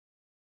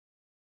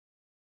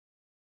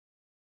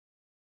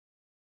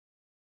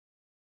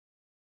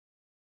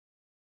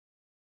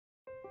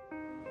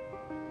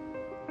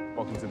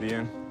Welcome to the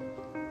inn.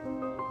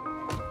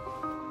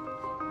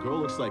 Girl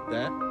looks like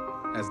that,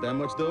 has that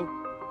much dough,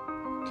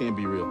 can't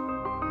be real.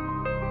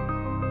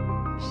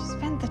 She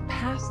spent the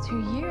past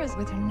 2 years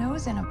with her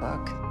nose in a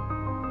book.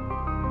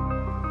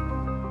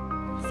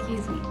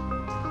 Excuse me.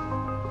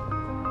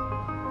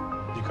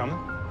 You coming?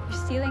 You're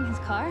stealing his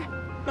car?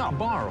 No,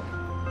 borrow.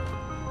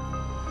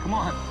 Come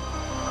on.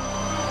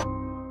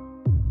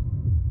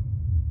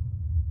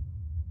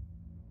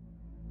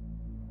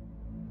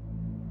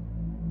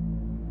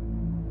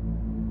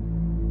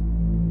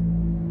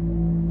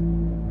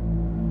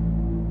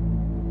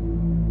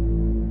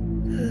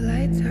 The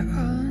lights are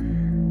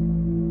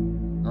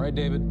on. All right,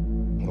 David.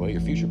 What about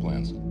your future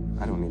plans?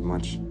 I don't need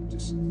much.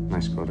 Just a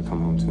nice girl to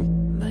come home to.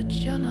 But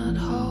you're not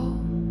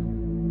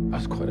home.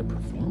 That's quite a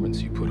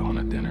performance you put on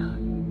at dinner.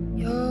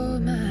 Your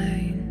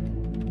mind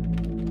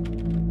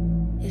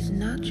is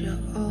not your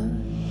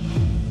own.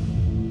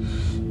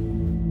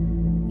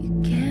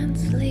 You can't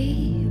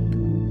sleep,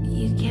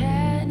 you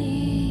can't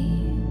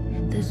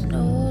eat. There's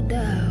no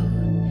doubt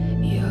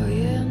you're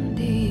in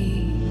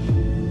deep.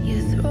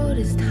 Your throat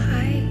is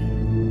tight,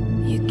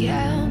 you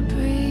can't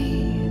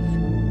breathe.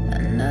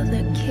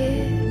 Another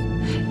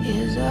kiss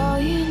is all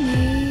you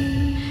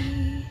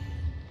need.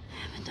 I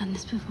haven't done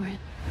this before.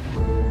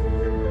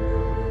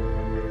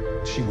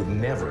 She would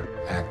never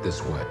act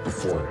this way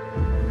before.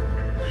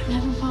 I've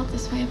never felt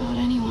this way about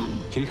anyone.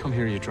 Can you come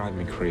here? You drive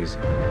me crazy.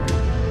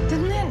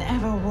 Didn't it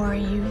ever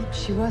worry you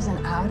she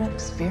wasn't out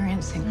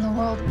experiencing the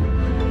world?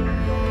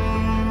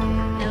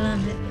 I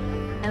love it.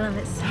 I love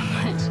it so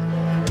much.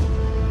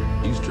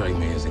 You strike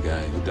me as a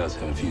guy who does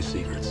have a few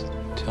secrets.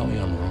 Tell me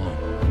I'm wrong.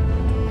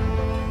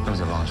 That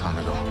was a long time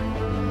ago.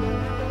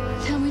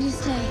 Tell me to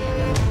stay.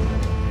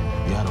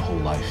 You had a whole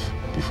life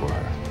before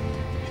her.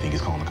 You think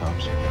he's calling the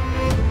cops?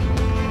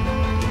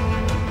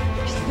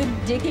 She's been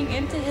digging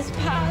into his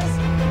past.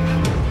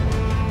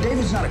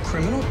 David's not a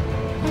criminal.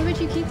 Why would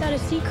you keep that a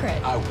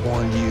secret? I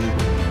warned you.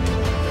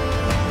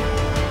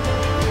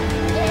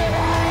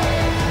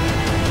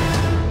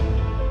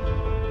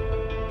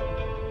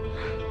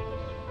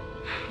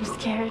 I'm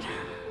scared.